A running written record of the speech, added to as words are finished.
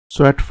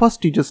So at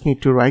first you just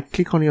need to right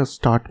click on your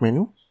start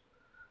menu,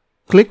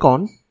 click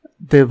on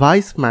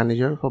device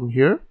manager from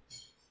here.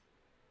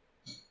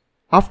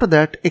 After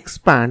that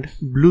expand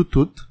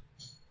Bluetooth.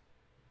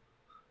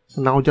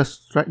 Now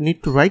just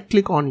need to right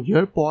click on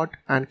Airpod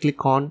and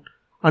click on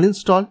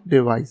uninstall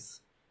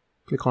device.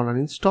 Click on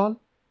uninstall.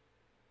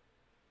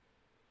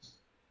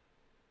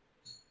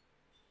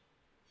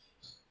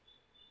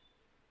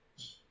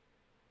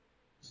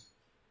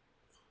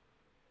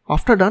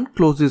 After done,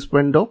 close this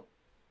window.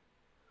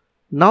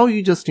 Now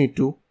you just need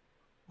to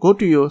go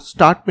to your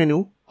start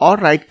menu or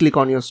right click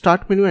on your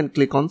start menu and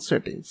click on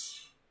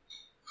settings.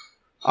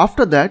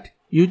 After that,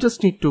 you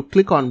just need to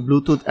click on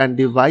Bluetooth and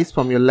device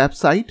from your left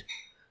side.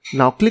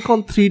 Now click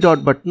on three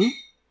dot button,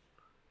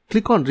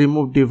 click on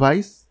remove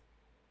device,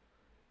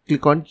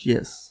 click on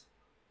yes.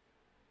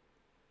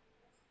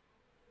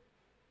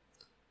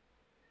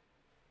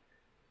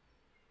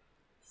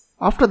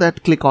 After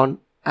that, click on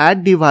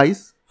add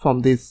device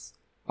from this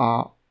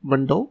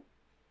window.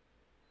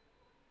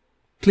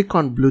 Click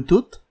on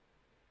Bluetooth.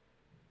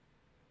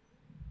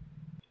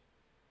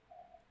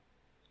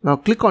 Now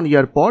click on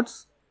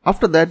AirPods.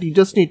 After that, you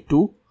just need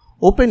to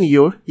open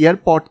your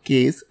AirPod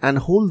case and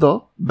hold the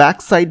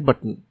backside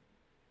button.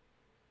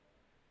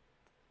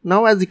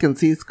 Now as you can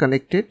see, it's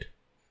connected.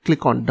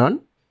 Click on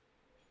done.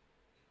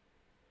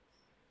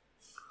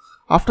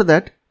 After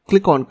that,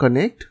 click on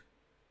connect.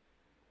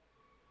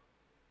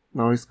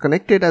 Now it's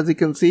connected as you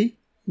can see.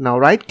 Now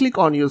right click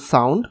on your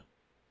sound.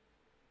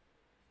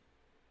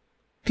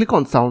 Click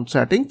on sound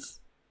settings.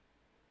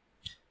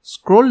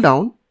 Scroll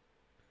down.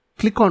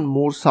 Click on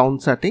more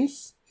sound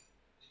settings.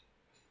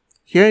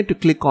 Here to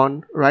click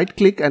on right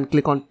click and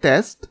click on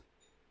test.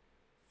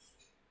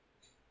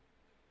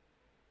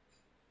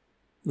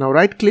 Now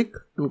right click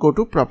and go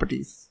to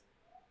properties.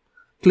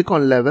 Click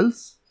on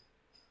levels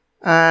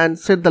and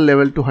set the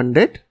level to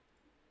 100.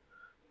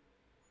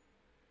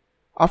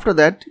 After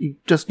that, you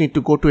just need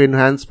to go to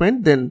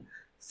enhancement, then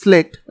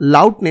select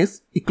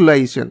loudness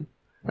equalization,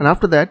 and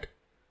after that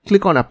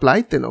click on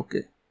apply, then OK,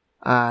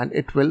 and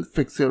it will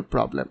fix your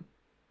problem.